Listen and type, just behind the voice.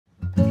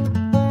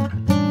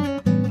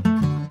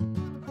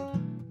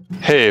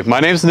Hey, my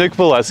name is Nick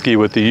Valesky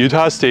with the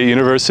Utah State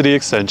University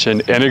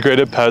Extension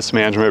Integrated Pest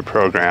Management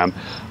Program.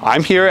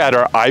 I'm here at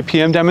our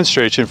IPM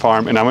demonstration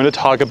farm and I'm going to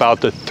talk about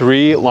the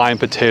three-line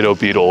potato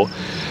beetle,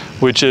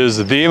 which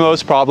is the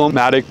most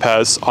problematic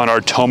pest on our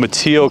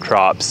tomatillo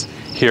crops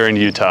here in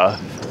Utah.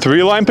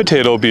 Three-line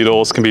potato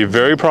beetles can be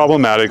very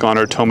problematic on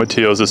our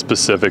tomatillos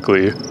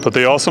specifically, but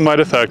they also might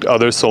affect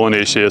other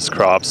solanaceous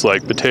crops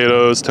like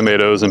potatoes,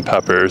 tomatoes, and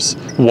peppers.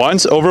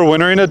 Once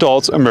overwintering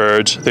adults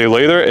emerge, they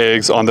lay their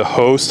eggs on the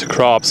host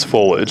crop's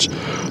foliage.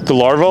 The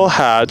larvae will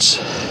hatch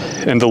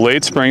in the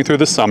late spring through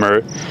the summer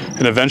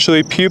and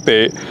eventually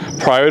pupate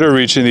prior to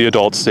reaching the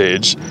adult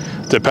stage.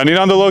 Depending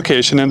on the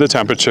location and the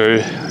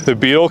temperature, the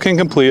beetle can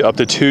complete up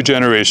to 2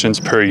 generations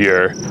per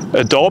year.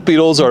 Adult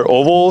beetles are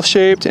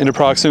oval-shaped and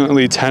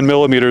approximately 10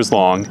 millimeters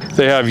long.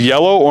 They have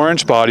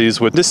yellow-orange bodies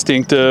with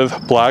distinctive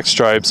black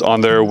stripes on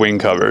their wing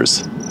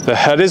covers. The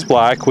head is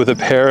black with a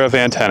pair of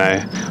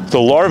antennae. The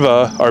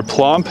larvae are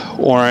plump,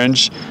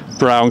 orange,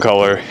 brown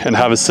color and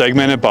have a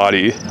segmented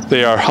body.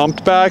 They are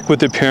humpback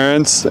with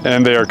appearance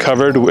and they are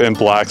covered in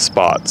black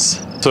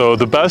spots. So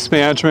the best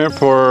management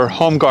for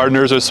home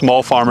gardeners or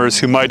small farmers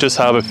who might just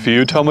have a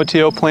few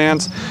tomatillo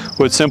plants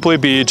would simply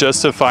be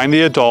just to find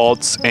the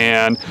adults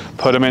and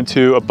put them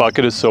into a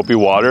bucket of soapy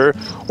water,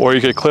 or you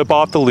could clip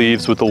off the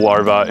leaves with the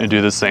larvae and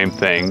do the same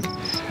thing.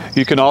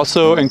 You can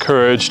also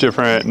encourage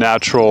different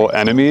natural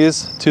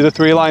enemies to the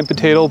three-line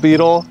potato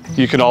beetle.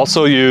 You can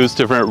also use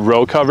different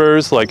row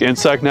covers like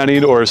insect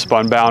netting or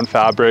spunbound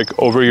fabric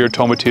over your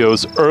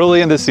tomatillos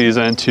early in the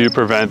season to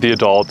prevent the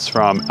adults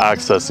from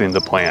accessing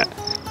the plant.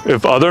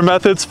 If other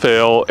methods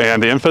fail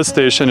and the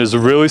infestation is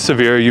really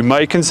severe, you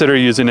might consider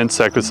using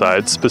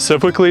insecticides,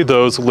 specifically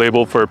those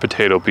labeled for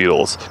potato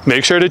beetles.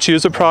 Make sure to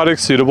choose a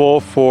product suitable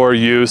for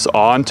use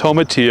on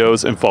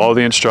tomatillos and follow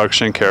the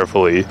instruction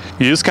carefully.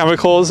 Use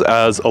chemicals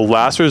as a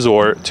last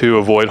resort to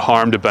avoid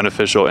harm to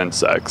beneficial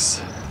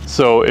insects.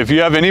 So if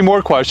you have any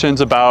more questions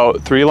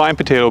about three-line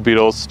potato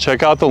beetles,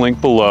 check out the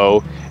link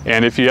below.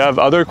 And if you have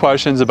other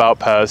questions about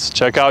pests,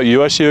 check out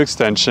USU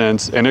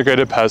Extension's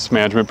Integrated Pest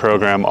Management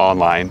Program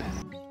online.